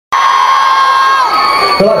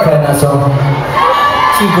We like playing that song.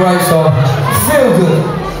 It's a great song. Feel good.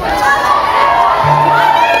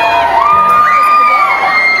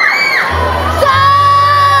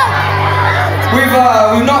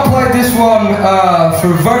 We've not played this one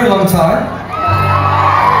for a very long time.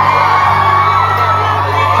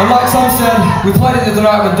 And like Tom said, we played it the other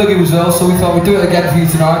night when Dougie was ill, so we thought we'd do it again for you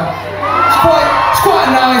tonight. It's quite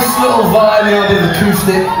a nice little vibe, you know, a bit of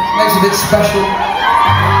acoustic, makes it a bit special.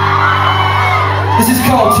 This is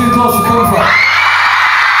called Too Close for Comfort.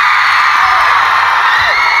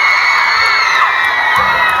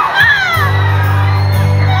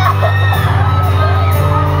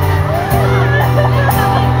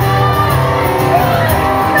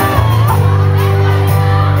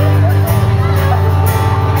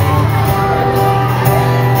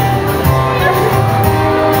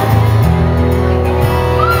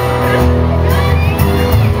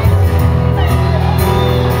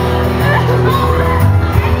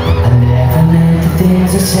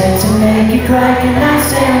 Things I said to make you cry, and I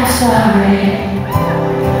say I'm sorry.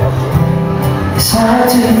 It's hard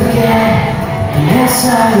to forget, and yes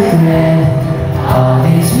I regret all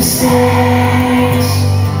these mistakes.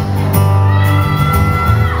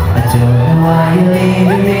 I don't know why you're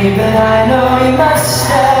leaving me, but I know you must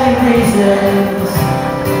have reasons.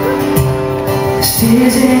 There's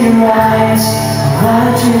tears in your eyes,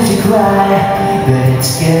 why should you cry? But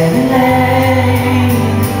it's getting late.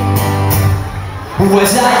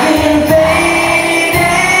 Was I invading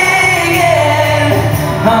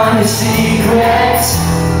on your secrets?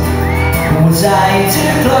 Was I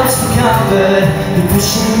too close for comfort? You're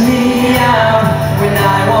pushing me out when I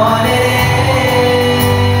wanted in.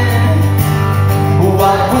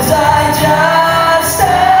 What was I just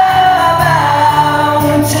about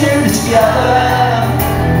to discover?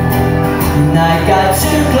 And I got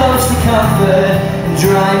too close for comfort,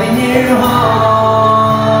 driving you home.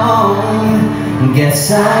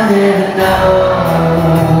 Guess I never know.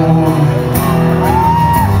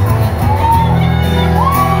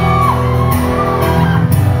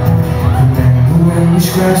 Remember when you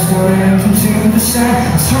scratched our hands into the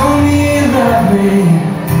sand, told me you loved me.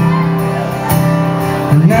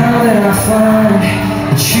 And now that I find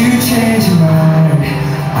that you changed your mind,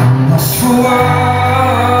 I'm lost for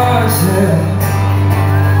words, yeah.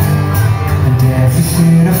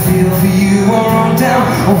 Everything I feel for you are on down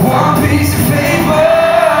on one piece of paper.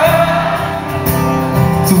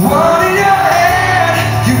 The one in your head,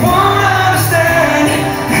 you won't understand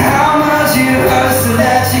how much it hurts to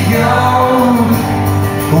let you go.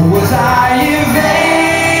 Or was I invading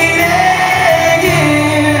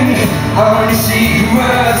on your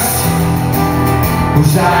secrets?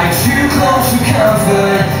 Was I too close for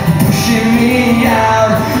comfort, pushing me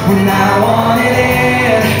out when I wanted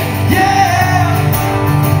it?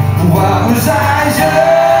 What was I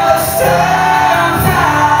just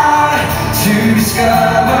about to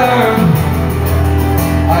discover?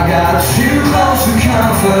 I got too close for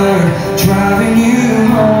comfort, driving you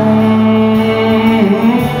home.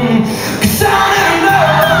 'Cause I don't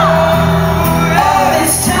know, all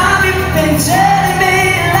this time you've been telling me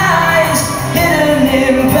lies, hidden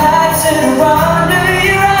impacts that are under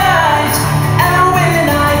your eyes. And when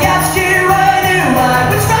I asked you, I knew I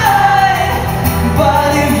was right.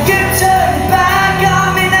 But if you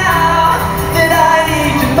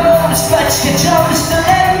you chose to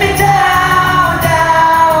let me down,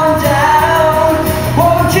 down, down.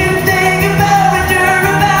 Won't you think about what you're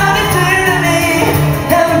about to do to me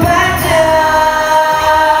and back down?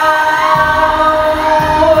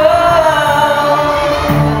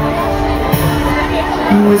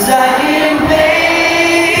 Was I invading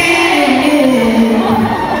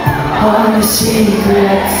on your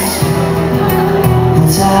secrets?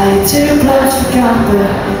 Was I too close for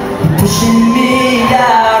comfort? You're pushing me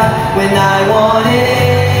out when I wanted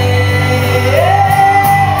it.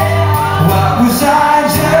 What was I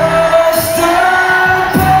just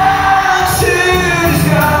about to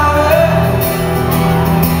discover?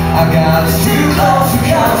 I got too close for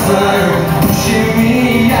comfort, pushing me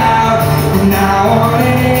out when I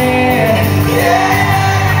wanted it. Yeah.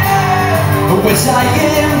 Was I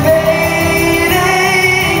invading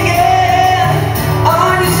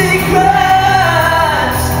on your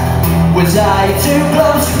secrets? Was I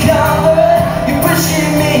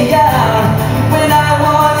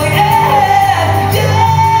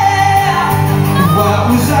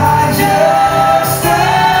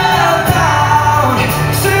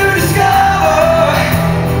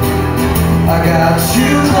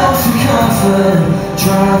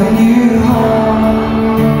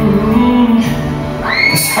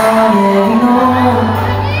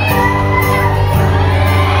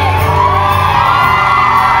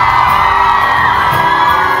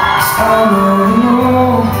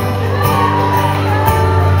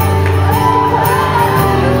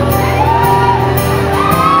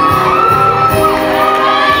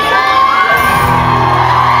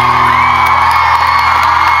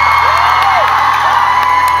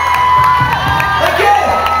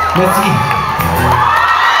Merci.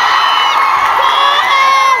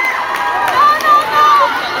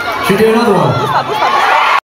 Should we do another one?